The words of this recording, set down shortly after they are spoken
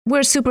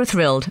We're super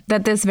thrilled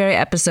that this very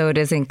episode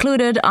is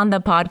included on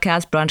the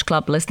Podcast Brunch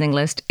Club listening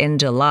list in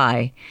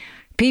July.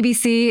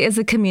 PBC is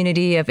a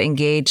community of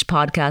engaged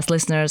podcast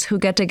listeners who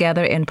get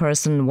together in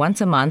person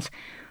once a month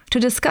to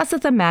discuss a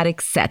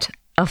thematic set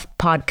of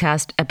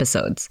podcast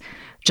episodes.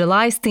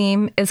 July's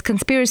theme is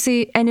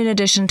conspiracy, and in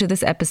addition to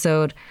this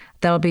episode,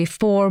 there'll be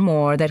 4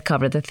 more that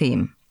cover the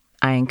theme.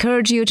 I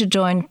encourage you to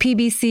join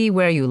PBC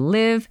where you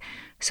live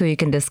so you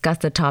can discuss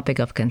the topic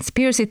of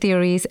conspiracy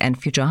theories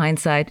and future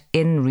hindsight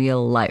in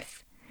real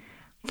life.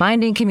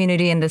 Finding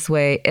community in this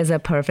way is a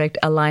perfect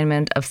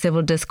alignment of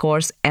civil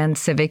discourse and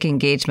civic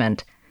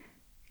engagement.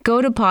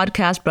 Go to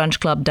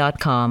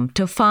podcastbrunchclub.com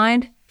to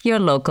find your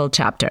local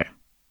chapter.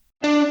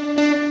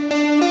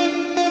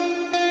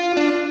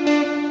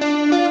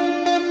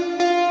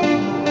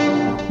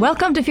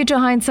 Welcome to Future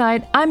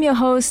Hindsight. I'm your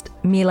host,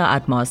 Mila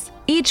Atmos.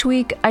 Each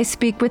week, I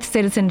speak with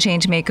citizen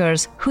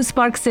changemakers who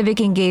spark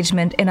civic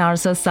engagement in our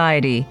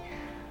society.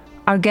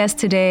 Our guest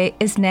today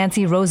is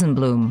Nancy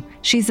Rosenblum.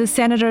 She's the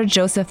Senator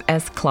Joseph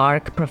S.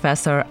 Clark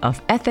Professor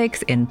of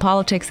Ethics in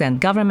Politics and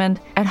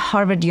Government at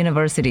Harvard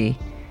University,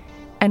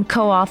 and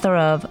co-author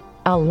of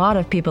A Lot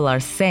of People Are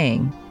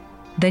Saying,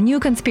 The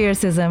New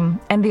Conspiracism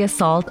and the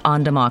Assault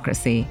on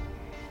Democracy.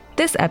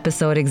 This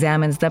episode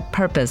examines the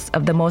purpose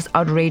of the most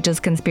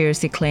outrageous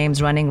conspiracy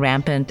claims running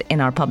rampant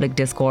in our public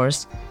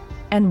discourse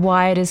and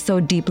why it is so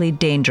deeply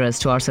dangerous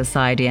to our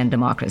society and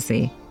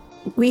democracy.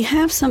 We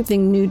have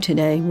something new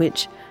today,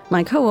 which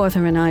my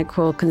co-author and I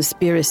call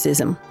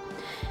conspiracism,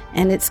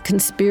 and it's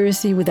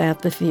conspiracy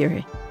without the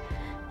theory.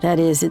 That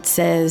is, it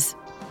says,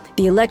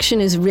 the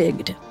election is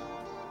rigged.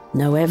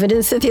 No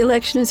evidence that the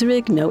election is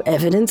rigged, no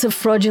evidence of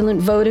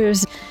fraudulent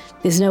voters.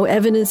 There's no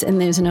evidence and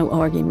there's no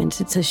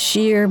arguments. It's a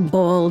sheer,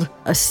 bald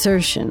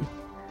assertion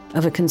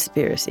of a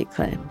conspiracy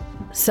claim.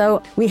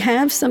 So we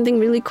have something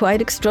really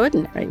quite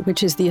extraordinary,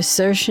 which is the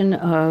assertion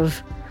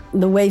of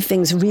the way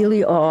things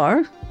really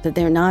are, that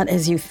they're not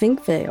as you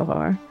think they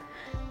are,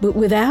 but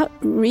without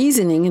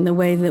reasoning in the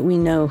way that we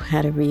know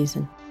how to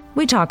reason.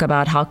 We talk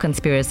about how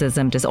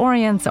conspiracism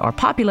disorients our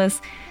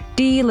populace,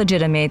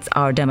 delegitimates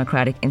our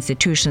democratic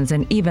institutions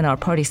and even our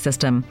party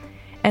system,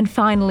 and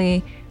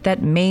finally,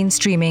 that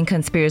mainstreaming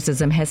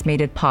conspiracism has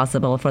made it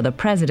possible for the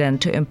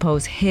president to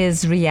impose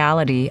his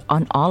reality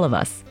on all of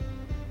us.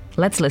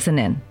 Let's listen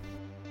in.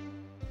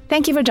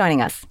 Thank you for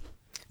joining us.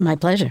 My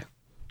pleasure.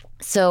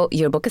 So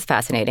your book is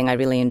fascinating. I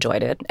really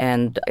enjoyed it.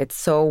 And it's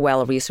so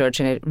well researched,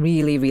 and it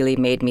really, really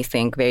made me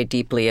think very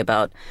deeply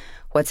about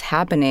what's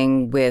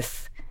happening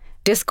with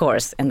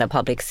discourse in the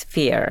public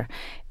sphere.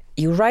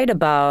 You write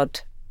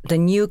about the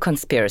new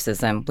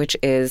conspiracism, which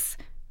is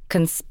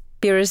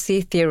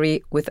conspiracy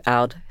theory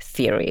without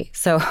theory.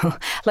 So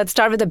let's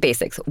start with the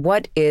basics.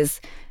 What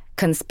is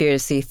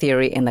conspiracy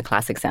theory in the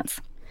classic sense?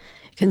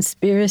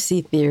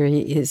 Conspiracy theory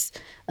is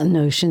a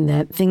notion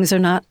that things are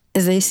not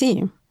as they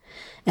seem,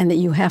 and that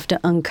you have to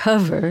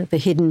uncover the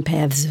hidden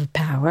paths of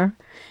power.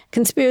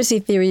 Conspiracy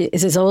theory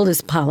is as old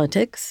as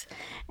politics,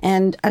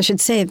 and I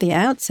should say at the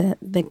outset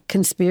that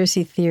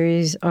conspiracy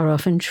theories are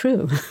often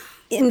true.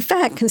 In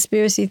fact,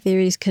 conspiracy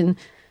theories can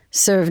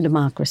serve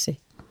democracy.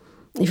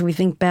 If we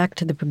think back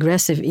to the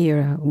progressive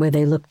era, where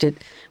they looked at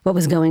what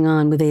was going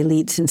on with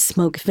elites in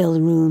smoke-filled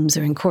rooms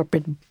or in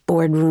corporate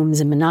boardrooms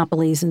and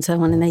monopolies and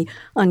so on, and they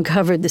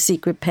uncovered the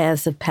secret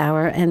paths of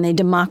power and they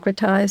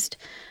democratized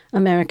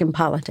American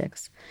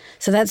politics.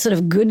 So that's sort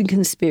of good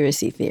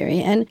conspiracy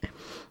theory. And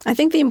I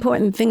think the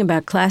important thing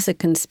about classic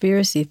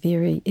conspiracy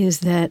theory is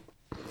that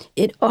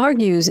it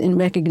argues in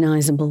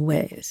recognizable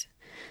ways.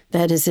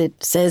 That is,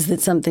 it says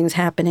that something's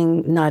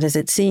happening not as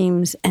it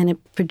seems, and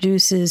it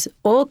produces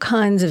all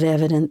kinds of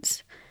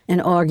evidence and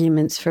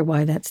arguments for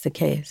why that's the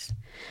case.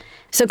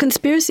 So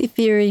conspiracy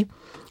theory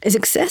is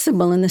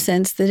accessible in the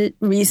sense that it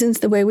reasons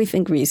the way we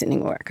think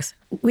reasoning works.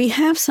 We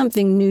have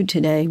something new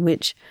today,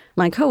 which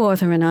my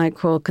co-author and I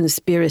call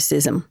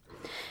conspiracism,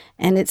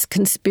 and it's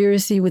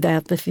conspiracy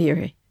without the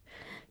theory.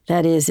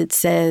 That is, it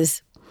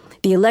says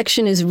the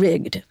election is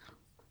rigged.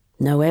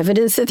 No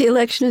evidence that the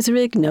election is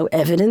rigged, no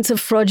evidence of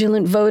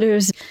fraudulent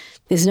voters.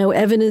 There's no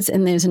evidence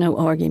and there's no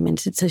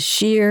arguments. It's a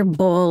sheer,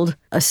 bald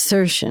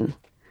assertion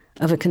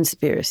of a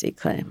conspiracy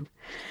claim.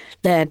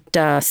 That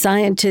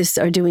scientists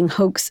are doing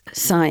hoax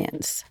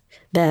science,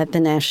 that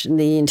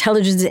the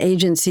intelligence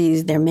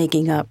agencies, they're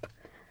making up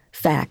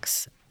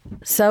facts.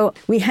 So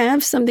we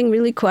have something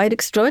really quite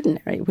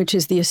extraordinary, which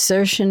is the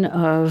assertion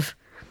of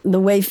the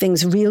way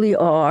things really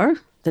are,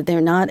 that they're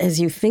not as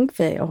you think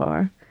they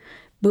are,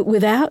 but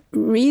without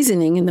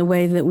reasoning in the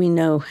way that we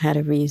know how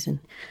to reason.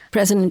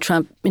 President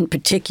Trump, in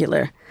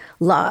particular,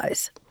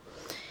 lies.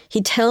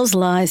 He tells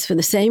lies for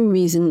the same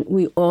reason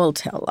we all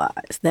tell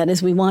lies. That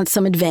is, we want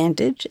some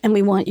advantage, and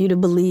we want you to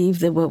believe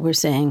that what we're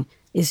saying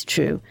is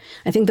true.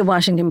 I think the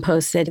Washington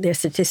Post said their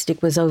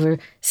statistic was over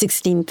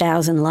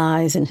 16,000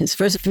 lies in his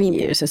first 3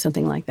 years or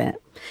something like that.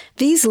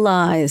 These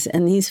lies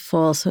and these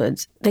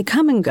falsehoods, they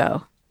come and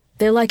go.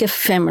 They're like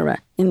ephemera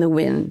in the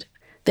wind.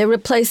 They're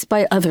replaced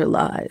by other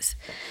lies,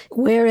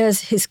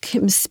 whereas his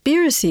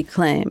conspiracy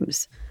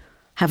claims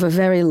have a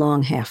very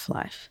long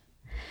half-life.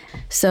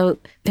 So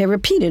they're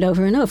repeated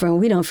over and over, and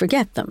we don't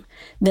forget them.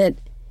 That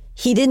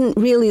he didn't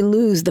really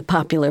lose the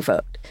popular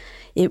vote.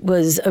 It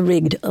was a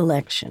rigged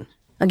election.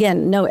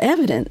 Again, no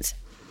evidence,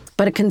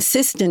 but a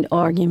consistent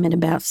argument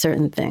about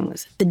certain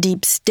things. The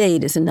deep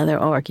state is another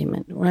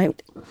argument,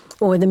 right?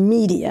 Or the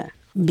media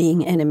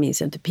being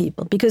enemies of the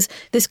people. Because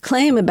this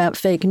claim about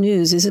fake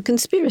news is a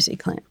conspiracy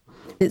claim.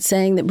 It's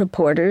saying that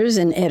reporters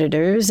and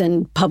editors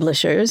and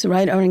publishers,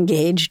 right, are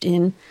engaged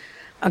in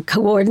a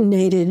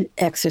coordinated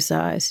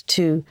exercise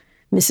to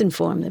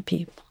misinform the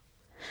people.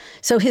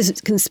 So his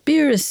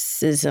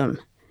conspiracism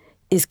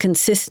is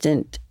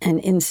consistent and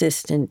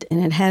insistent,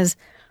 and it has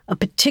a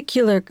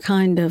particular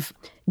kind of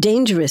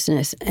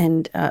dangerousness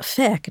and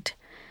effect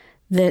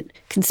that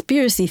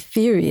conspiracy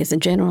theory as a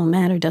general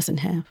matter doesn't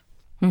have.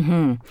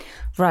 Mm-hmm.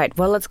 Right.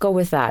 Well, let's go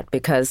with that,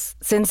 because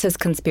since his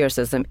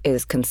conspiracism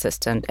is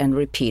consistent and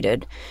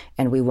repeated,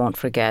 and we won't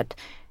forget,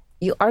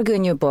 you argue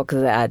in your book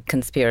that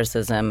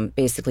conspiracism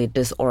basically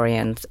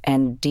disorients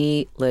and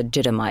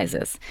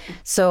delegitimizes.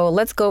 So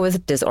let's go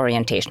with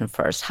disorientation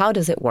first. How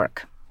does it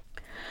work?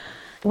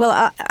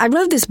 Well, I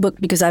wrote this book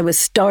because I was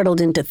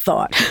startled into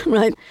thought,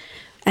 right?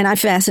 And I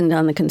fastened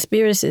on the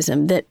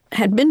conspiracism that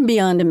had been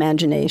beyond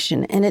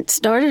imagination. And it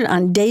started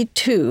on day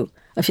 2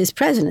 of his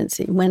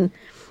presidency, when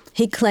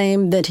he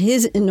claimed that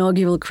his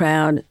inaugural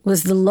crowd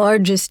was the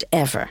largest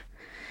ever.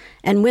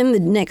 And when the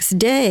next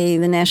day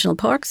the National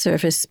Park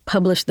Service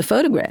published the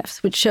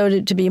photographs, which showed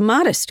it to be a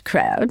modest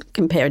crowd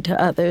compared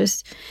to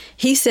others,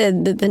 he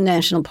said that the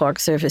National Park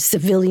Service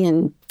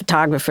civilian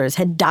photographers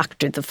had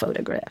doctored the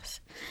photographs.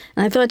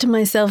 And I thought to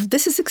myself,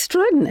 this is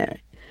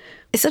extraordinary.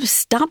 It sort of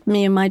stopped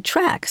me in my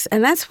tracks.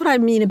 And that's what I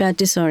mean about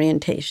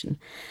disorientation.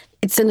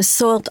 It's an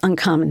assault on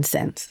common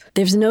sense.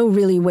 There's no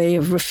really way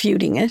of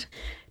refuting it.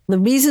 The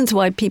reasons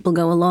why people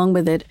go along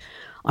with it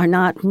are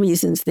not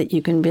reasons that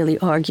you can really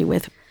argue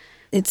with.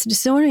 It's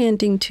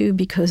disorienting, too,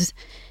 because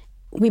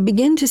we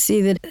begin to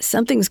see that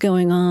something's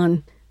going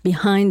on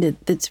behind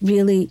it that's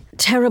really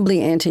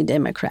terribly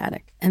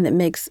anti-democratic and that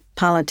makes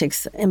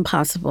politics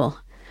impossible.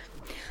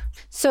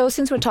 So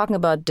since we're talking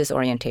about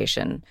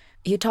disorientation,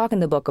 you talk in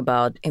the book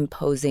about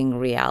imposing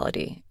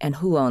reality and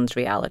who owns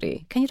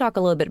reality. Can you talk a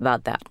little bit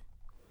about that?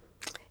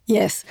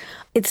 Yes.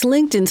 It's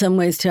linked in some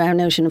ways to our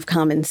notion of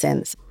common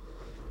sense.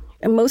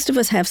 And most of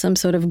us have some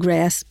sort of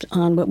grasp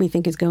on what we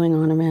think is going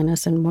on around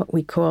us and what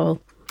we call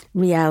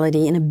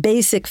reality in a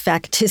basic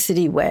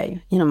facticity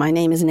way. You know, my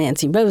name is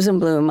Nancy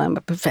Rosenblum, I'm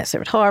a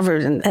professor at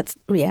Harvard, and that's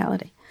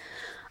reality.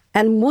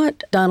 And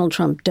what Donald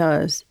Trump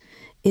does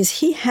is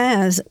he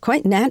has,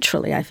 quite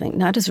naturally, I think,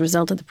 not as a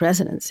result of the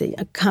presidency,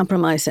 a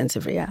compromised sense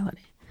of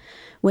reality.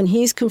 When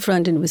he's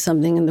confronted with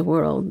something in the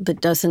world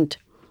that doesn't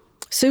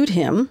suit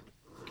him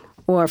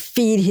or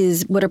feed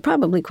his, what are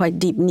probably quite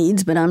deep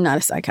needs, but I'm not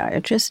a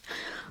psychiatrist,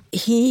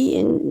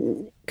 he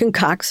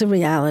concocts a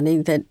reality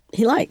that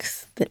he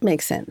likes, that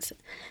makes sense.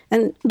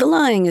 And the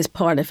lying is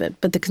part of it,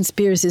 but the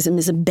conspiracism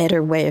is a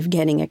better way of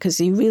getting it,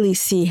 because you really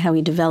see how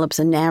he develops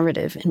a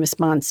narrative in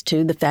response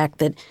to the fact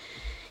that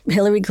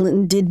Hillary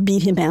Clinton did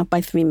beat him out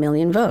by 3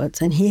 million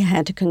votes, and he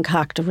had to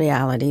concoct a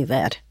reality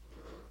that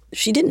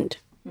she didn't.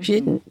 She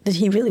didn't, that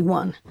he really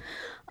won.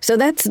 So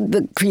that's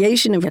the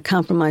creation of a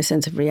compromised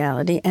sense of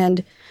reality.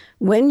 And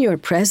when you're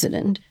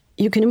president,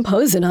 you can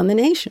impose it on the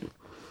nation.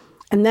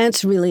 And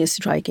that's really a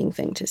striking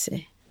thing to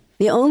see.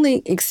 The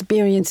only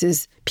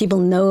experiences people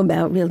know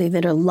about really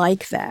that are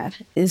like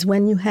that is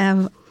when you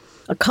have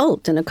a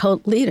cult and a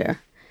cult leader.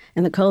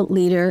 And the cult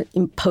leader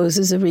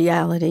imposes a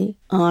reality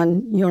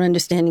on your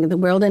understanding of the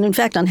world and, in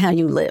fact, on how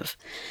you live.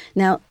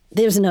 Now,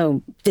 there's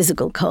no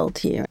physical cult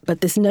here,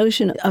 but this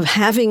notion of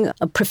having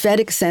a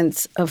prophetic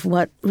sense of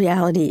what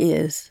reality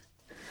is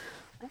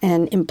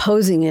and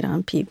imposing it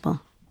on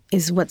people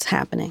is what's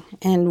happening.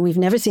 And we've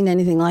never seen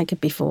anything like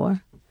it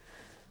before.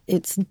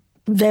 It's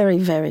very,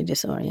 very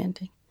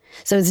disorienting.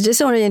 So it's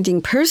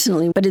disorienting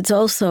personally, but it's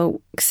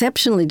also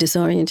exceptionally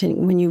disorienting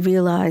when you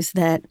realize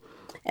that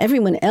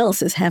everyone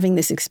else is having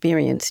this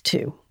experience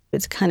too.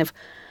 It's kind of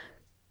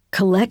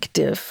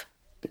collective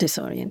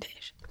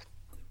disorientation.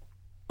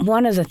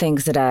 One of the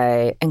things that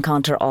I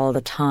encounter all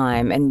the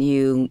time, and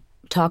you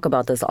talk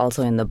about this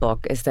also in the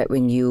book, is that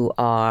when you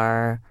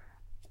are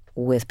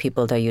with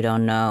people that you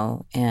don't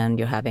know and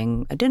you're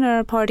having a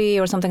dinner party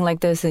or something like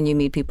this and you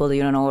meet people that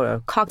you don't know, or a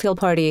cocktail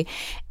party,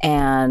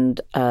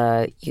 and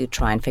you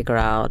try and figure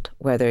out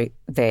whether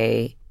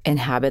they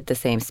inhabit the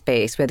same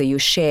space, whether you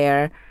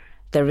share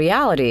the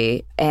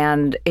reality.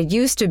 And it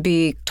used to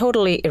be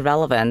totally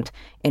irrelevant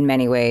in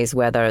many ways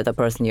whether the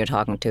person you're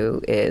talking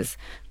to is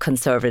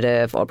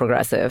conservative or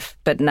progressive.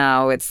 But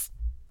now it's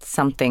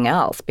something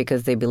else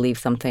because they believe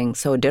something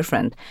so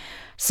different.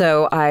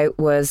 So I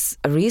was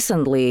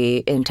recently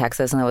in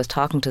Texas and I was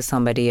talking to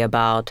somebody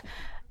about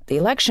the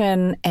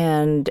election,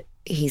 and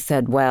he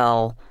said,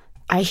 well,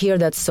 I hear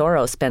that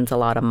Soros spends a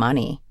lot of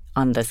money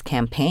on this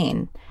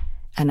campaign.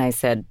 And I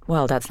said,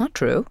 well, that's not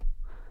true.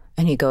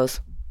 And he goes,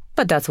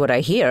 but that's what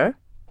I hear.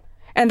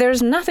 And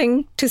there's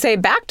nothing to say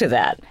back to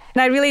that.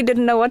 And I really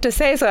didn't know what to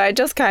say, so I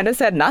just kind of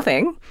said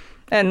nothing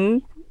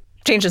and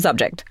changed the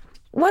subject.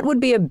 What would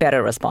be a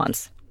better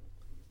response?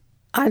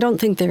 I don't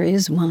think there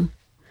is one.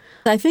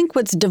 I think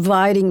what's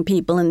dividing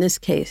people in this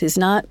case is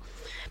not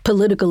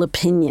political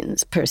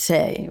opinions per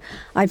se.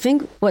 I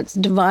think what's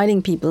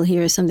dividing people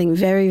here is something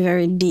very,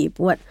 very deep,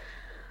 what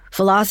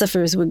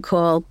philosophers would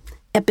call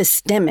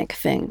epistemic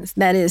things.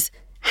 That is,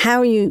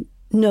 how you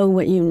know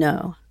what you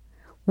know.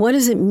 What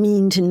does it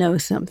mean to know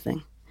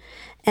something?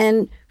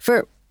 And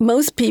for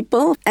most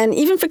people, and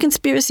even for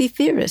conspiracy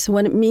theorists,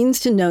 what it means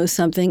to know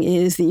something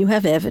is that you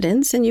have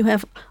evidence and you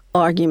have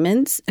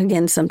arguments,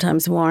 again,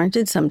 sometimes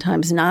warranted,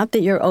 sometimes not,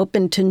 that you're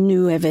open to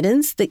new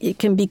evidence, that it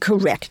can be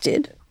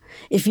corrected.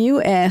 If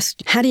you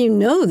asked, how do you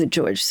know that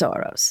George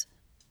Soros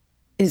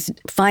is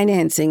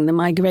financing the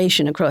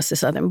migration across the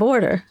southern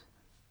border?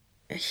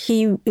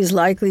 He is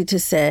likely to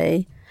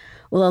say,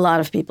 well, a lot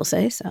of people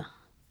say so,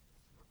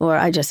 or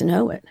I just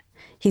know it.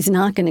 He's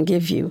not going to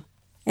give you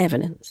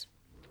evidence.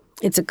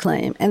 It's a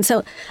claim. And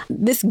so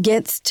this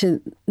gets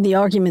to the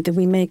argument that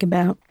we make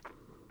about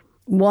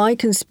why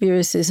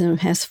conspiracism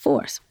has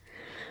force.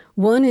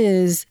 One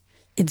is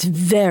it's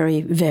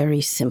very, very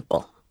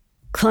simple.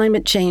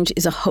 Climate change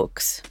is a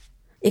hoax.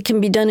 It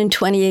can be done in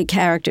 28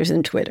 characters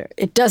in Twitter.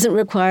 It doesn't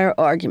require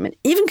argument.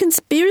 Even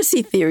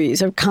conspiracy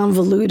theories are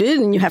convoluted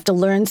and you have to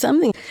learn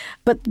something.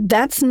 But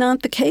that's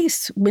not the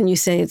case when you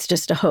say it's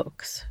just a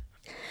hoax.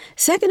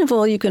 Second of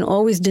all, you can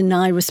always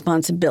deny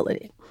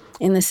responsibility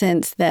in the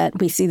sense that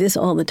we see this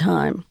all the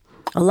time.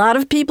 A lot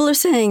of people are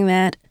saying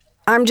that.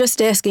 I'm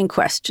just asking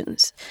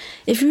questions.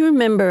 If you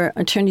remember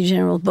Attorney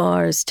General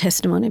Barr's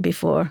testimony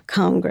before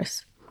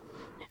Congress,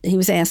 he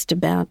was asked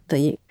about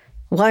the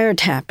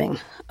wiretapping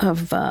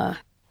of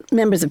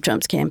members of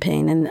Trump's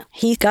campaign. And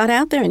he got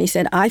out there and he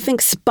said, I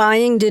think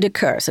spying did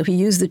occur. So he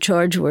used the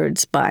charge word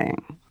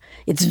spying.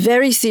 It's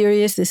very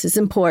serious. This is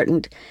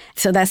important.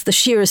 So that's the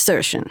sheer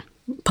assertion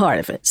part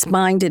of it.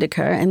 Spying did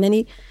occur. And then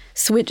he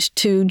switched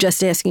to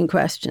just asking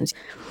questions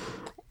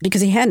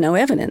because he had no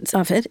evidence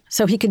of it.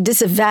 So he could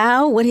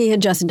disavow what he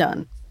had just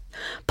done.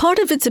 Part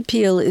of its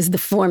appeal is the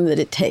form that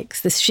it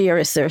takes, this sheer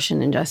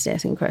assertion and just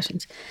asking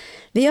questions.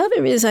 The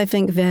other is, I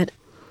think, that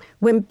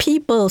when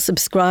people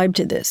subscribe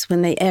to this,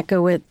 when they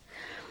echo it,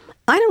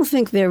 I don't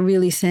think they're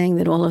really saying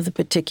that all of the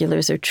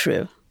particulars are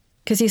true.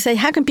 Because you say,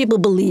 how can people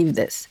believe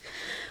this?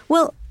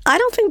 Well, I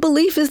don't think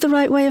belief is the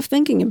right way of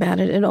thinking about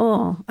it at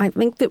all. I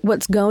think that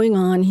what's going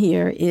on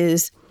here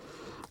is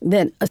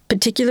that a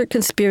particular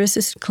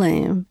conspiracist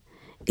claim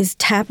is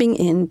tapping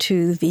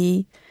into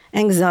the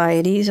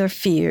anxieties or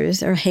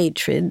fears or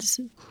hatreds.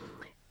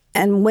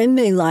 And when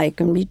they like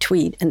and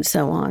retweet and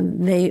so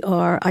on, they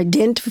are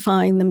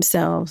identifying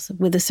themselves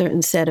with a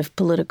certain set of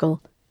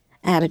political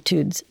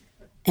attitudes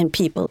and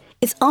people.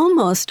 It's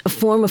almost a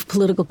form of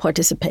political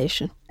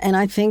participation. And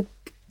I think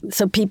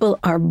so people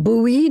are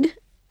buoyed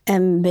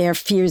and their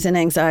fears and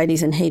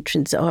anxieties and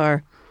hatreds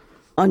are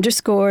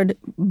underscored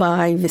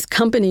by this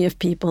company of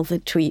people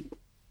that tweet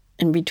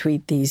and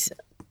retweet these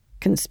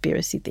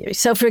conspiracy theories.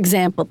 So, for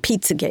example,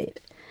 Pizzagate.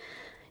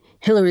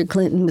 Hillary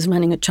Clinton was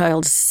running a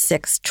child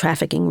sex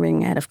trafficking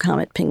ring out of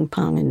Comet Ping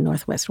Pong in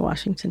Northwest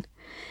Washington.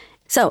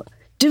 So,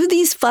 do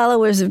these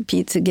followers of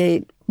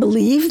Pizzagate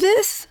believe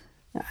this?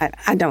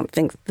 I don't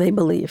think they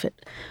believe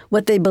it.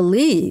 What they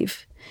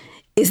believe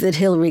is that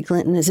Hillary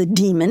Clinton is a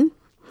demon,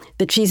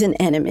 that she's an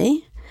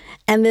enemy,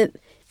 and that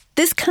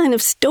this kind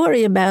of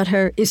story about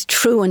her is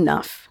true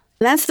enough.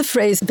 That's the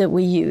phrase that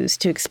we use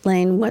to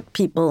explain what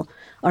people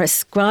are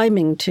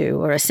ascribing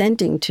to or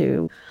assenting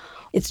to.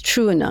 It's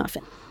true enough.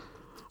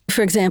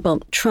 For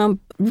example, Trump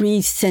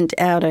sent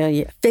out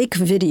a fake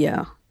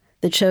video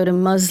that showed a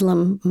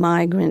Muslim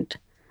migrant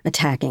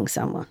attacking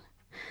someone.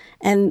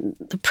 And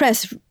the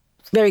press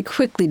very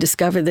quickly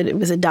discovered that it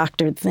was a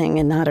doctored thing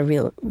and not a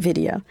real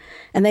video.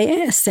 And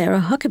they asked Sarah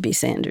Huckabee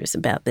Sanders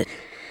about this.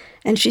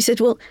 And she said,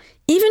 well,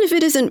 even if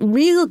it isn't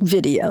real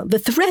video, the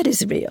threat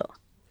is real.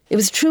 It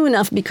was true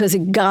enough because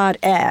it got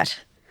at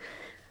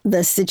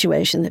the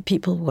situation that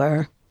people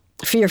were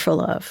fearful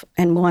of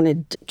and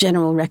wanted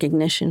general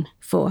recognition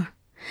for.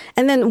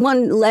 And then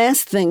one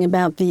last thing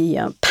about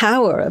the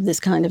power of this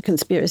kind of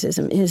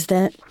conspiracism is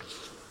that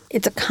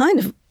it's a kind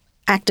of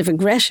act of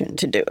aggression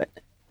to do it.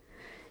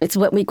 It's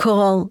what we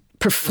call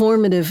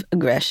performative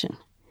aggression.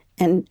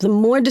 And the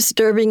more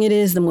disturbing it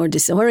is, the more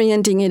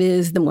disorienting it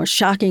is, the more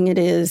shocking it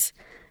is,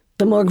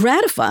 the more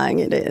gratifying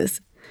it is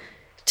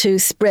to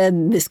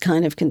spread this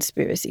kind of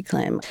conspiracy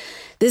claim.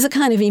 There's a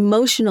kind of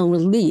emotional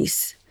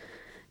release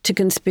to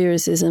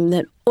conspiracism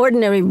that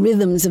ordinary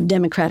rhythms of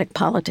democratic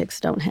politics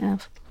don't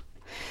have.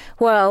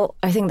 Well,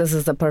 I think this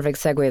is the perfect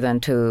segue then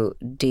to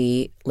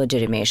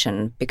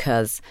delegitimation,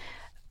 because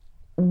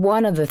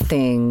one of the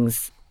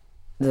things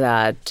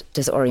that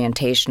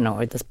disorientation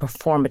or this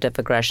performative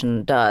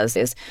aggression does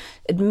is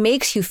it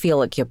makes you feel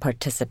like you're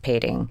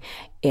participating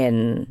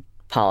in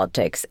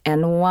politics.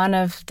 And one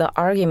of the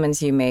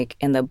arguments you make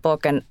in the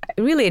book, and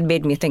really it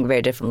made me think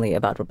very differently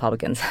about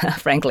Republicans,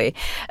 frankly,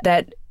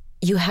 that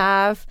you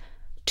have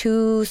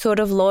two sort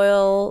of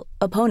loyal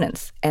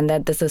opponents and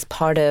that this is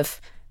part of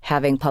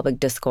having public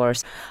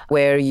discourse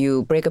where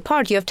you break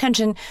apart, you have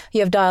tension, you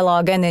have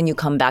dialogue, and then you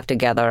come back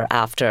together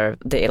after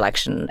the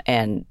election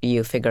and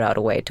you figure out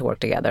a way to work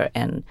together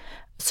and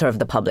serve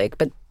the public.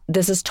 But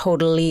this is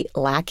totally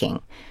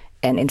lacking.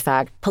 And in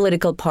fact,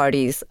 political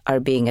parties are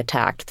being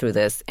attacked through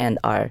this and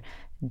are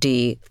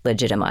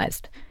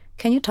delegitimized.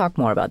 Can you talk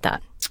more about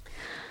that?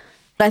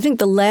 I think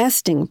the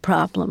lasting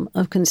problem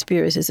of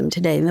conspiracism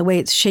today and the way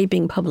it's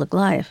shaping public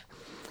life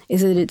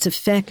is that its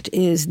effect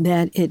is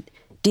that it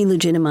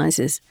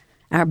delegitimizes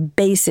our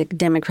basic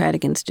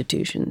democratic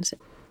institutions.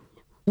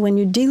 When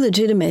you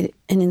delegitimate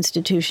an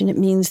institution, it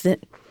means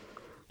that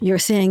you're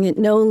saying it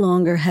no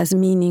longer has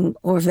meaning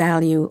or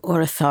value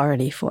or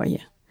authority for you.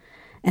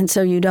 And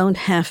so you don't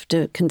have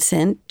to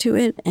consent to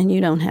it and you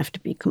don't have to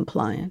be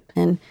compliant.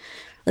 And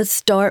let's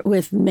start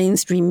with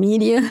mainstream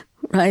media,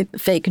 right?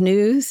 Fake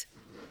news.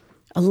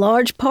 A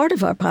large part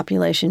of our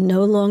population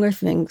no longer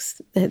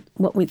thinks that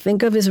what we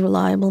think of as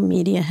reliable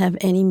media have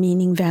any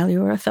meaning,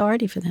 value, or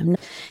authority for them.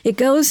 It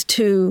goes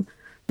to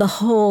the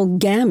whole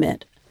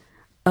gamut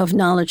of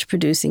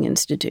knowledge-producing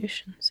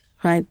institutions,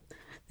 right?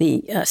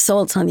 The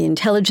assaults on the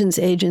intelligence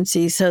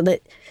agencies so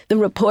that the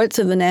reports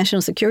of the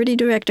National Security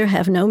Director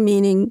have no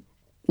meaning,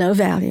 no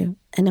value,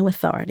 and no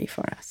authority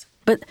for us.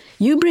 But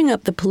you bring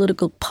up the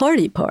political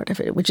party part of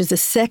it, which is the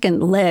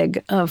second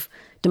leg of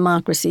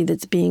democracy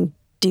that's being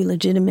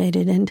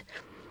delegitimated. And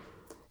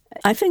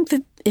I think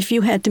that if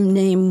you had to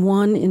name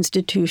one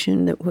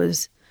institution that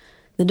was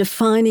the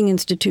defining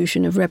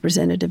institution of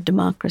representative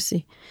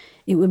democracy,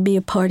 it would be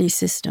a party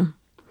system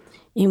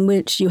in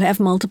which you have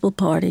multiple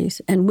parties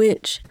and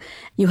which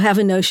you have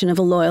a notion of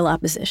a loyal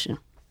opposition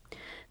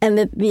and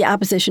that the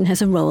opposition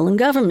has a role in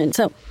government.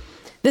 So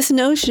this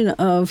notion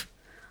of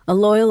a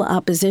loyal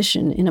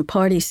opposition in a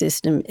party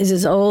system is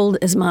as old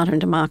as modern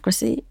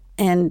democracy,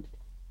 and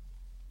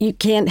you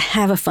can't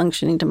have a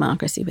functioning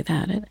democracy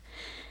without it.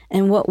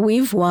 And what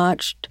we've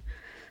watched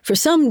for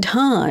some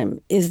time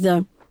is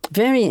the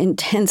very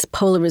intense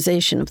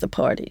polarization of the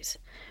parties.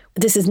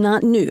 This is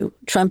not new.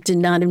 Trump did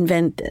not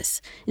invent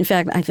this. In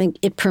fact, I think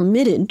it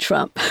permitted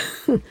Trump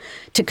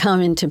to come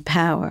into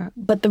power.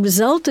 But the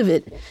result of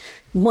it,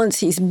 once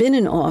he's been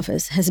in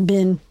office, has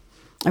been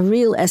a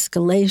real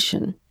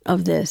escalation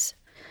of this.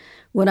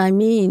 What I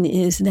mean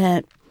is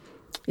that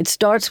it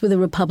starts with the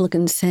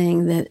Republicans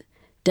saying that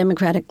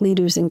Democratic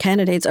leaders and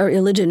candidates are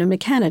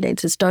illegitimate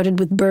candidates. It started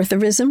with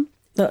birtherism.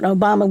 That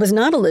Obama was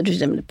not a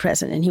legitimate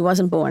president. He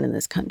wasn't born in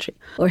this country.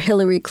 Or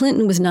Hillary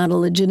Clinton was not a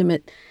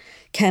legitimate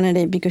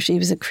candidate because she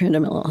was a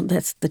criminal.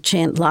 That's the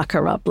chant, lock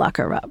her up,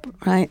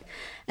 right?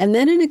 And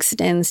then it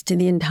extends to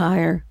the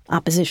entire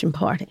opposition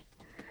party.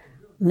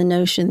 The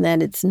notion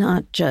that it's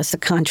not just a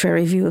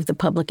contrary view of the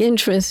public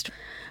interest,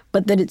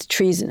 but that it's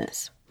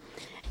treasonous.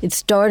 It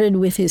started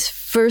with his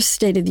first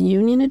State of the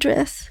Union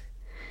address,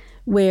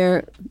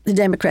 where the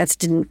Democrats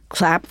didn't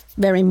clap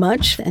very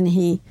much, and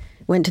he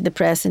went to the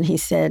press and he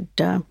said,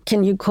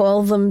 can you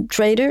call them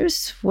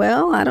traitors?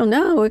 Well, I don't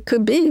know. It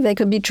could be. They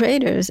could be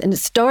traitors. And it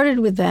started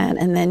with that,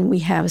 and then we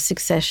have a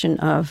succession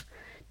of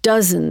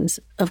dozens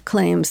of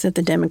claims that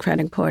the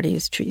Democratic Party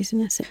is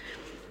treasonous.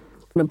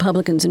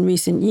 Republicans in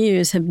recent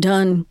years have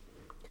done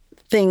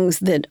things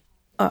that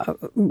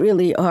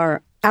really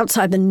are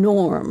outside the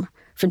norm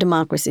for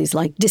democracies,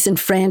 like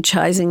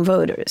disenfranchising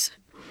voters.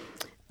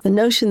 The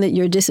notion that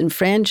you're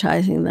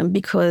disenfranchising them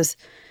because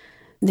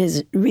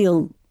there's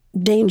real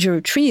danger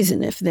of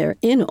treason if they're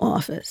in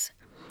office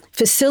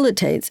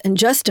facilitates and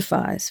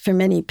justifies for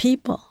many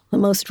people the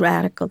most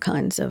radical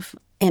kinds of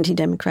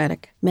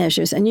anti-democratic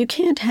measures. And you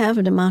can't have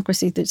a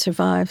democracy that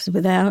survives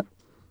without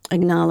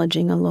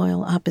acknowledging a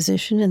loyal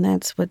opposition, and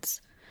that's what's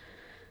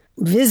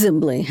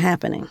visibly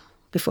happening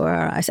before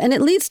our eyes. And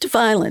it leads to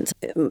violence.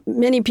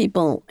 Many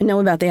people know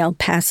about the El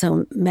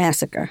Paso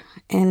massacre,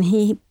 and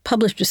he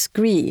published a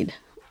screed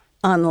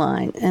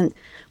online. And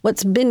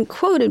what's been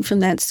quoted from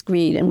that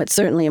screed, and what's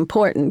certainly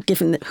important,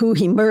 given who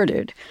he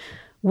murdered,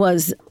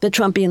 was the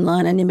Trumpian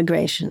line on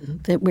immigration,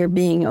 that we're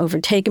being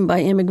overtaken by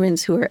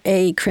immigrants who are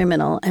A,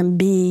 criminal, and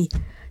B,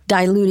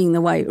 diluting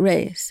the white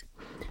race.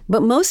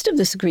 But most of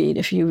the screed,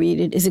 if you read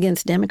it, is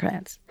against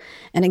Democrats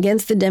and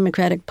against the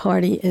Democratic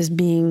Party as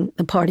being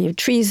the party of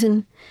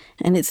treason,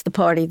 and it's the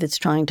party that's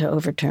trying to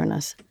overturn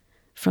us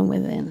from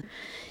within.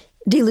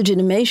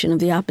 Delegitimation of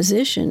the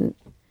opposition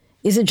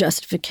is a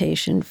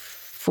justification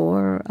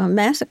for a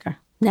massacre.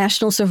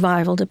 National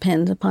survival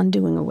depends upon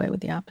doing away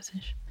with the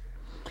opposition.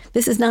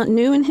 This is not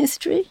new in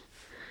history,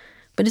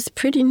 but it's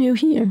pretty new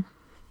here.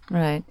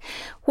 Right.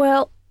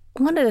 Well,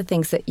 one of the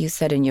things that you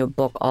said in your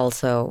book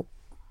also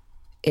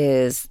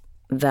is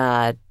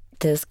that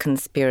this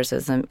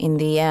conspiracism, in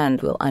the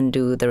end, will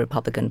undo the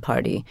Republican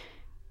Party.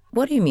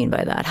 What do you mean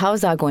by that? How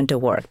is that going to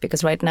work?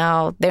 Because right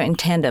now, they're in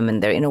tandem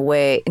and they're, in a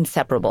way,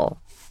 inseparable.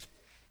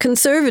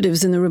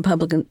 Conservatives in the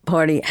Republican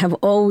Party have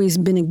always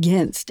been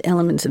against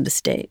elements of the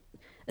state,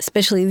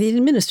 especially the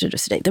administrative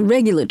state, the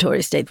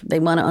regulatory state. They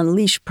want to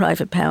unleash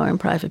private power and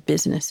private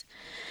business.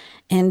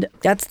 And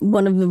that's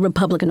one of the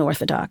Republican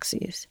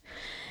orthodoxies.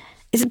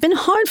 it's been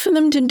hard for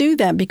them to do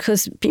that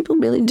because people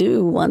really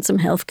do want some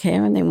health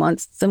care and they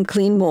want some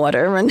clean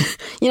water. And,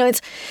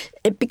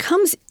 it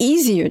becomes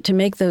easier to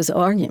make those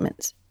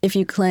arguments if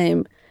you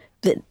claim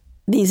that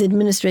these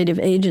administrative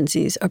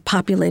agencies are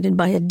populated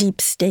by a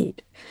deep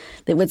state,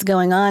 that what's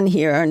going on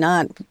here are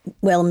not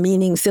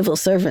well-meaning civil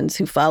servants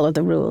who follow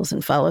the rules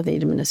and follow the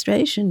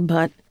administration,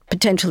 but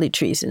potentially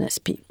treasonous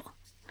people.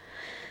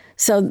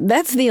 So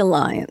that's the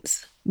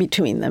alliance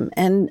between them.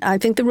 And I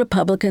think the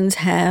Republicans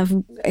have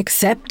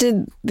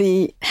accepted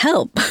the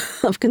help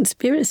of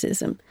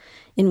conspiracism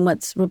in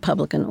what's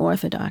Republican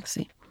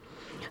orthodoxy.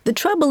 The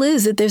trouble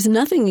is that there's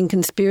nothing in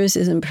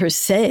conspiracism per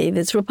se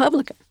that's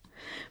Republican.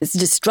 It's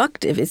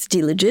destructive, it's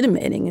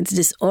delegitimating, it's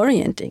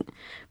disorienting.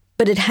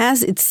 But it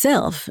has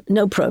itself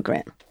no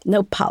program,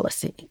 no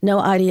policy, no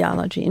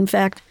ideology. In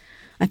fact,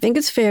 I think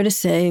it's fair to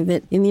say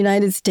that in the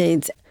United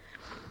States,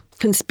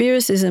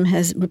 conspiracism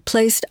has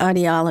replaced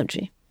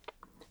ideology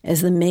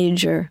as the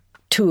major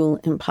tool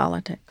in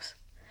politics.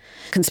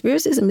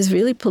 Conspiracism is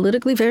really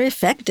politically very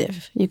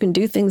effective. You can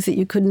do things that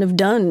you couldn't have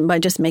done by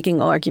just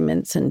making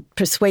arguments and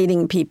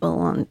persuading people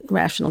on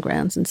rational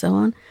grounds and so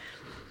on.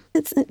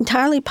 It's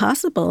entirely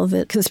possible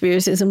that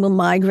conspiracism will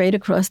migrate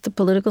across the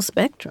political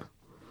spectrum.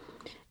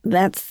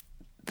 That's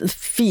the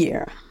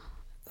fear,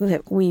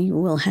 that we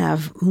will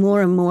have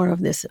more and more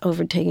of this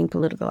overtaking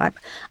political life.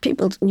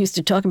 People used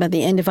to talk about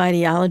the end of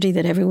ideology,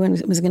 that everyone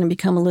was going to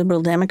become a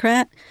liberal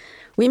Democrat.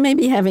 We may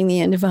be having the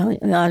end of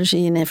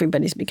ideology and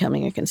everybody's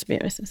becoming a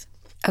conspiracist.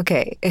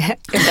 Okay,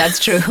 if that's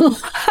true,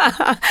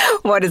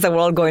 what is the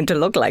world going to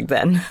look like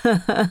then?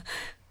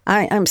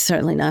 I'm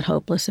certainly not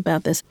hopeless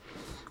about this.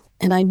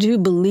 And I do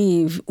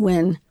believe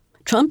when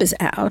Trump is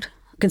out,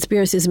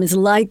 conspiracism is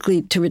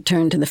likely to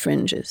return to the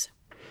fringes.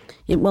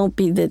 It won't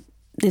be that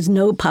there's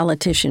no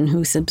politician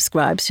who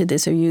subscribes to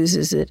this or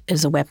uses it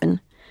as a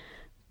weapon.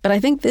 But I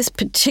think this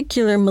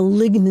particular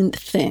malignant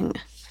thing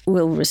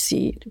will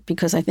recede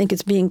because I think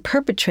it's being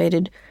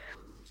perpetrated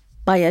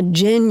by a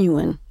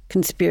genuine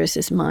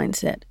conspiracist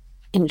mindset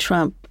in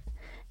Trump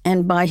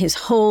and by his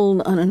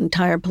hold on an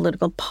entire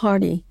political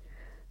party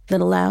that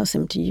allows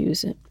him to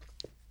use it.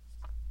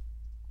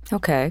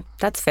 Okay,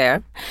 that's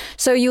fair.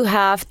 So you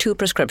have two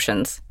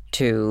prescriptions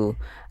to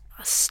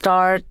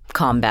start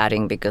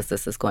combating, because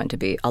this is going to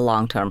be a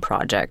long-term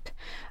project.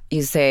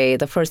 You say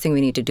the first thing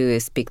we need to do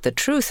is speak the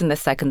truth, and the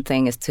second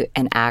thing is to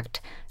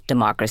enact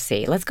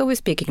democracy. Let's go with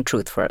speaking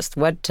truth first.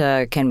 What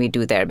can we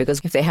do there?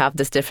 Because if they have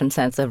this different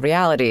sense of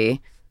reality,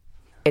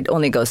 it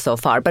only goes so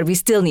far, but we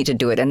still need to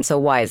do it. And so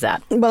why is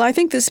that? Well, I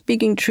think the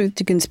speaking truth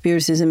to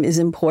conspiracism is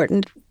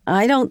important.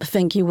 I don't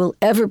think you will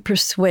ever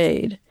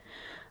persuade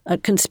a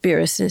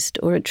conspiracist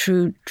or a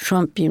true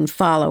Trumpian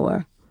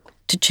follower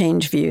to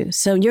change views.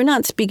 So you're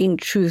not speaking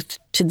truth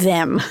to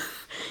them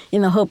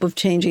in the hope of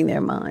changing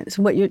their minds.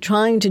 What you're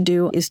trying to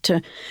do is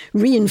to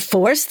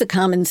reinforce the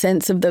common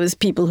sense of those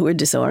people who are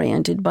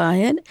disoriented by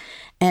it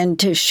and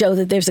to show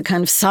that there's a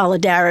kind of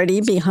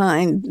solidarity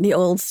behind the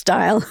old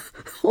style,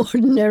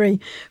 ordinary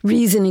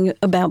reasoning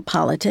about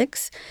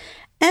politics,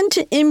 and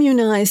to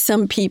immunize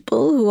some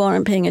people who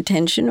aren't paying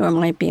attention or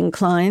might be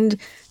inclined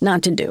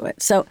not to do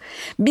it. So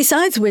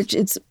besides which,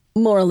 it's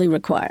morally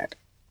required.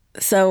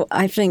 So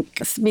I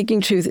think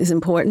speaking truth is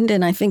important,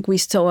 and I think we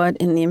saw it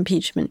in the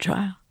impeachment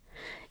trial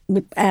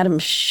with Adam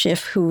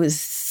Schiff, who was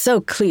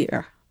so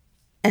clear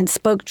and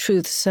spoke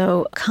truth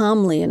so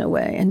calmly in a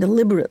way and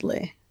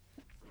deliberately.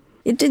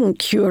 It didn't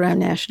cure our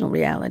national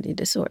reality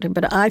disorder,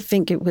 but I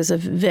think it was a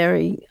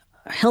very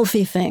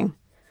healthy thing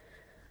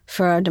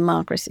for our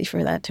democracy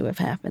for that to have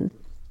happened.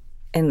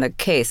 In the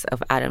case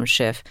of Adam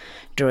Schiff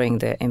during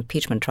the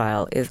impeachment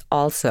trial is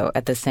also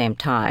at the same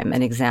time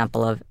an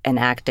example of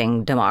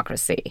enacting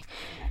democracy.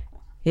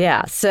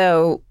 Yeah,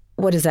 so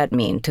what does that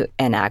mean, to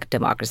enact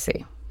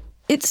democracy?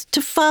 It's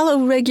to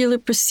follow regular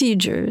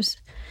procedures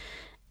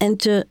and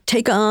to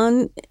take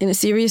on in a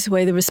serious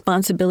way the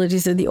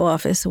responsibilities of the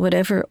office,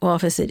 whatever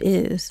office it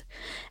is,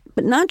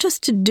 but not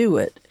just to do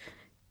it,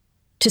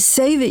 to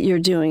say that you're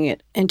doing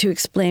it and to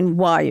explain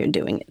why you're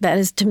doing it. That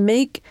is to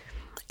make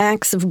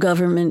acts of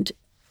government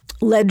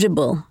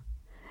legible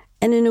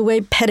and in a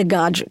way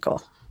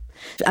pedagogical.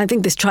 I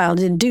think this trial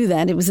didn't do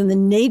that. It was in the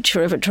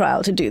nature of a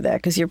trial to do that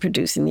because you're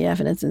producing the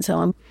evidence and so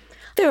on.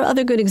 There are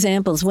other good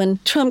examples. When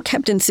Trump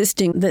kept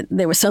insisting that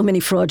there were so many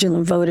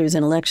fraudulent voters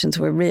and elections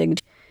were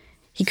rigged,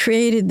 he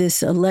created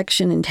this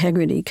Election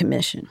Integrity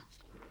Commission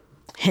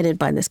headed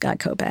by this guy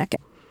Kobach.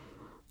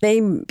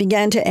 They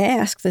began to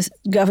ask the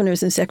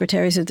governors and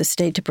secretaries of the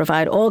state to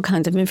provide all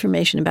kinds of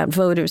information about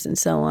voters and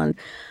so on.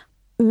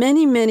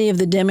 Many of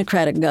the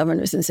Democratic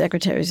governors and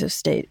secretaries of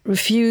state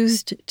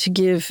refused to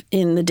give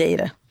in the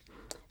data.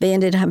 They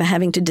ended up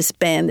having to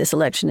disband this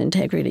Election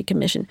Integrity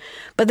Commission.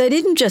 But they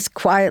didn't just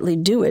quietly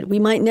do it. We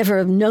might never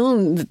have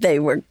known that they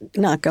were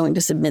not going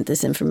to submit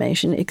this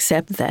information,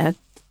 except that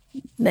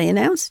they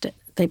announced it.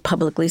 They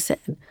publicly said,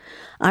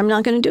 I'm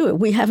not going to do it.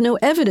 We have no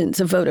evidence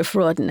of voter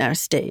fraud in our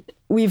state.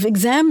 We've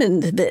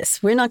examined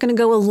this. We're not going to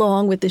go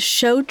along with the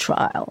show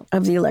trial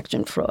of the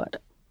election fraud.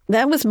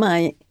 That was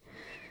my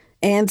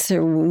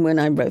answer when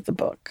I wrote the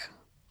book.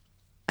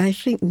 I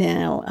think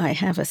now I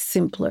have a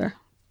simpler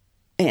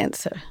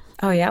answer.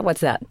 Oh, yeah?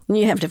 What's that?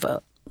 You have to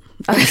vote.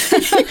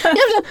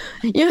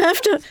 you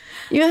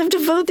have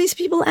to vote these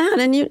people out,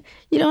 and you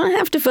don't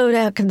have to vote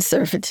out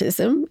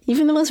conservatism,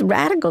 even the most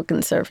radical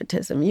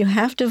conservatism. You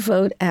have to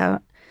vote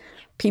out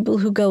people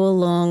who go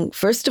along,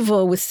 first of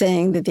all, with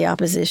saying that the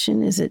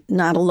opposition is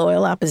not a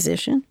loyal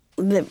opposition,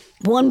 that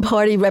one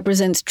party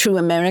represents true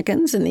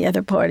Americans and the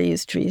other party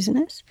is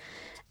treasonous,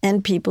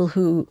 and people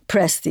who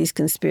press these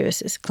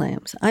conspiracist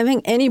claims. I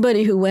think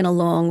anybody who went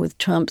along with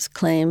Trump's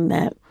claim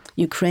that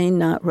Ukraine,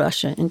 not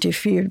Russia,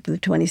 interfered with the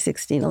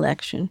 2016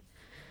 election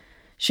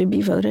should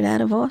be voted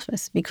out of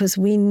office, because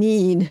we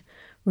need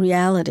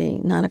reality,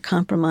 not a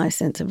compromised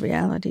sense of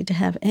reality, to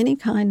have any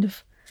kind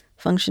of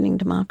functioning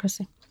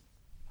democracy.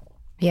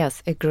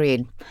 Yes,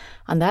 agreed.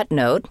 On that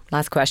note,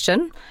 last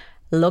question.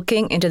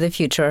 Looking into the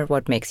future,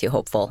 what makes you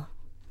hopeful?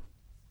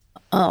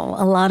 Oh,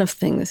 a lot of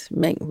things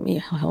make me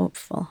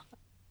hopeful.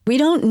 We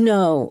don't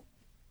know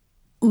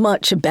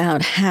much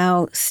about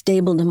how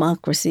stable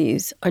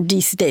democracies are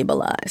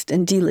destabilized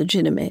and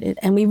delegitimated.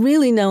 And we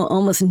really know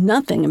almost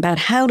nothing about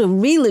how to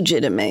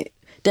re-legitimate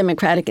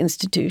democratic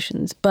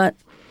institutions. But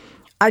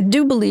I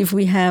do believe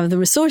we have the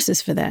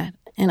resources for that.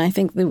 And I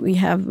think that we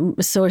have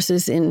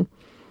resources in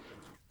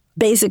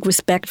basic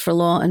respect for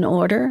law and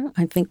order.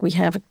 I think we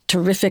have a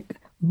terrific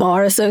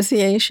bar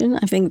association.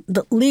 I think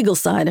the legal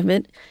side of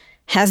it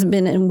has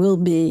been and will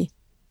be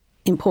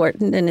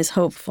important and is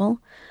hopeful.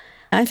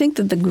 I think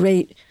that the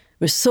great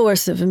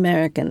resource of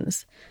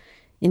Americans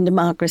in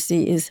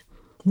democracy is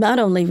not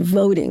only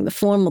voting, the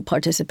formal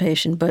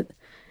participation, but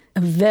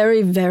a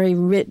very, very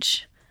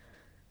rich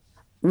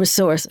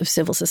resource of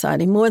civil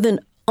society, more than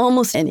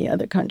almost any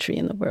other country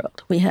in the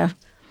world. We have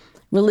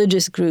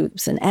religious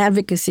groups and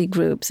advocacy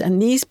groups, and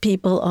these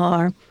people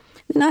are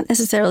not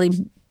necessarily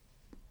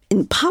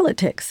in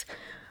politics,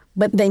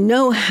 but they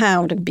know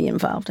how to be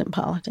involved in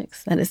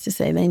politics. That is to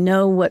say, they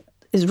know what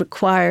is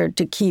required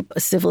to keep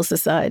a civil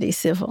society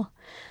civil.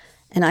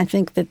 And I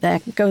think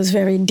that goes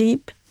very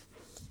deep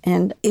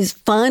and is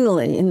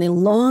finally, in the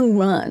long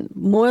run,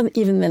 more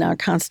even than our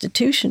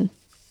Constitution,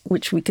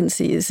 which we can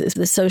see is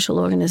the social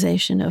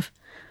organization of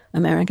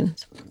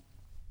Americans.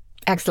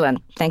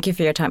 Excellent. Thank you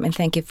for your time, and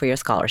thank you for your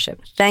scholarship.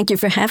 Thank you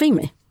for having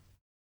me.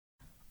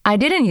 I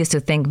didn't used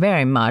to think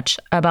very much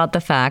about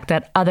the fact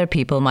that other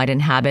people might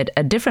inhabit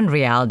a different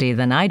reality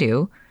than I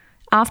do.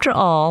 After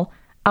all,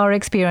 our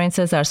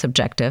experiences are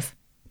subjective.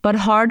 But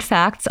hard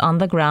facts on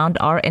the ground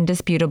are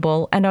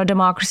indisputable, and our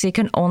democracy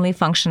can only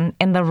function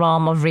in the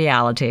realm of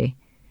reality.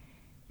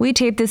 We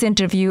taped this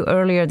interview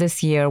earlier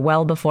this year,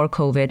 well before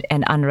COVID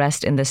and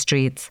unrest in the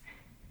streets.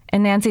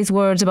 And Nancy's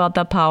words about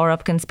the power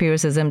of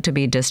conspiracism to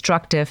be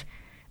destructive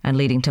and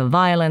leading to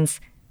violence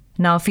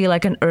now feel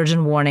like an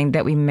urgent warning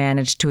that we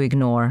managed to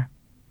ignore.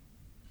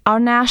 Our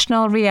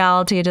national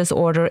reality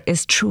disorder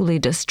is truly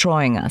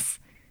destroying us.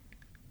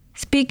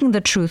 Speaking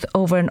the truth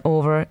over and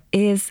over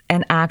is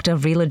an act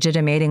of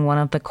relegitimating one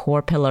of the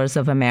core pillars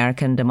of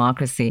American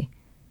democracy,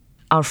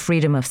 our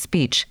freedom of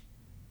speech.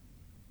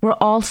 We're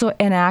also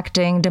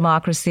enacting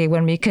democracy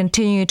when we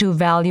continue to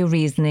value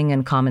reasoning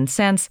and common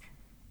sense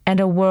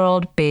and a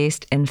world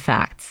based in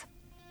facts.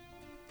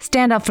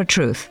 Stand up for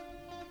truth.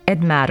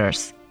 It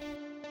matters.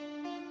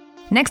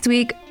 Next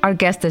week, our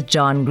guest is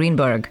John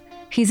Greenberg.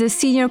 He's a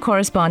senior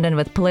correspondent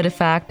with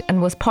PolitiFact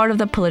and was part of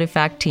the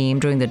PolitiFact team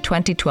during the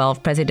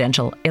 2012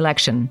 presidential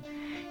election.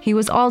 He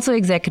was also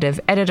executive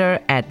editor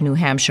at New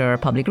Hampshire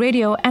Public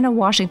Radio and a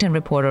Washington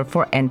reporter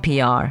for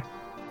NPR.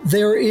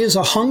 There is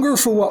a hunger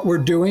for what we're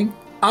doing.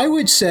 I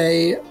would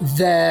say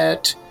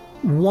that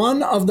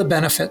one of the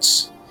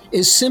benefits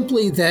is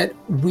simply that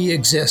we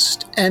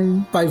exist.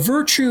 And by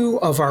virtue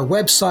of our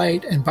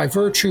website and by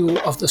virtue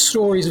of the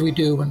stories we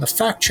do and the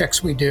fact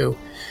checks we do,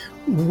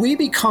 we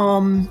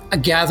become a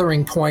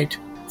gathering point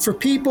for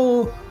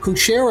people who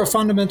share a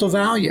fundamental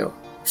value.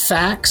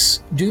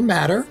 Facts do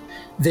matter.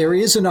 There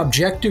is an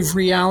objective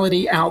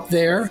reality out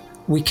there.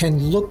 We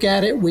can look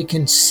at it. We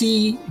can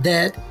see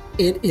that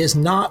it is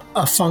not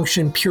a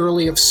function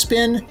purely of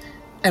spin,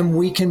 and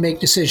we can make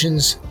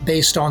decisions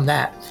based on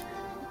that.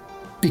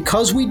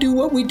 Because we do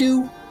what we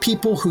do,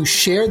 people who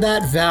share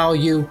that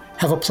value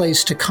have a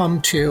place to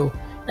come to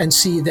and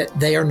see that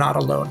they are not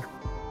alone.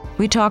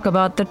 We talk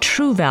about the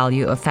true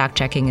value of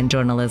fact-checking in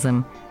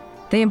journalism,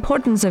 the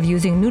importance of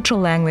using neutral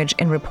language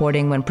in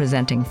reporting when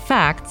presenting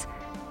facts,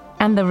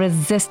 and the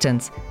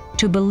resistance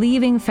to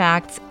believing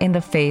facts in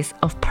the face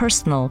of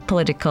personal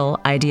political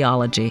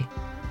ideology.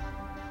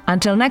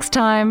 Until next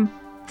time,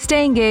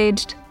 stay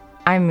engaged.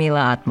 I'm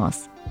Mila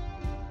Atmos.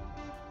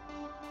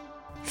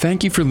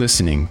 Thank you for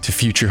listening to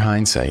Future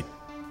Hindsight.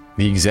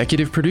 The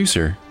executive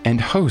producer and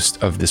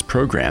host of this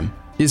program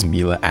is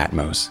Mila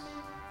Atmos.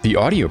 The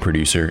audio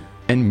producer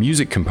and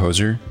music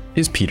composer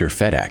is Peter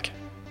Fedak.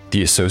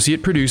 The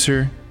associate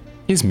producer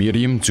is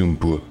Miriam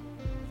Zumbul.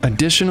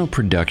 Additional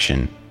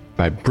production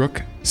by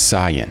Brooke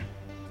Sayan.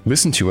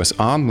 Listen to us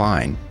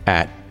online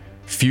at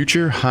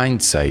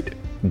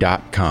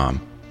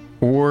futurehindsight.com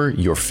or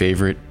your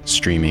favorite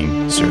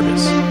streaming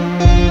service.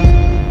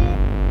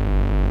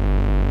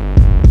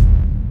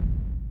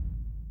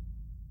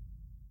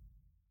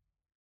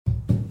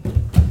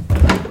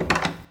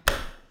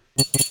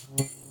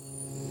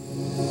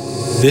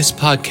 This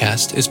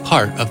podcast is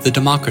part of the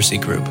Democracy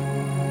Group.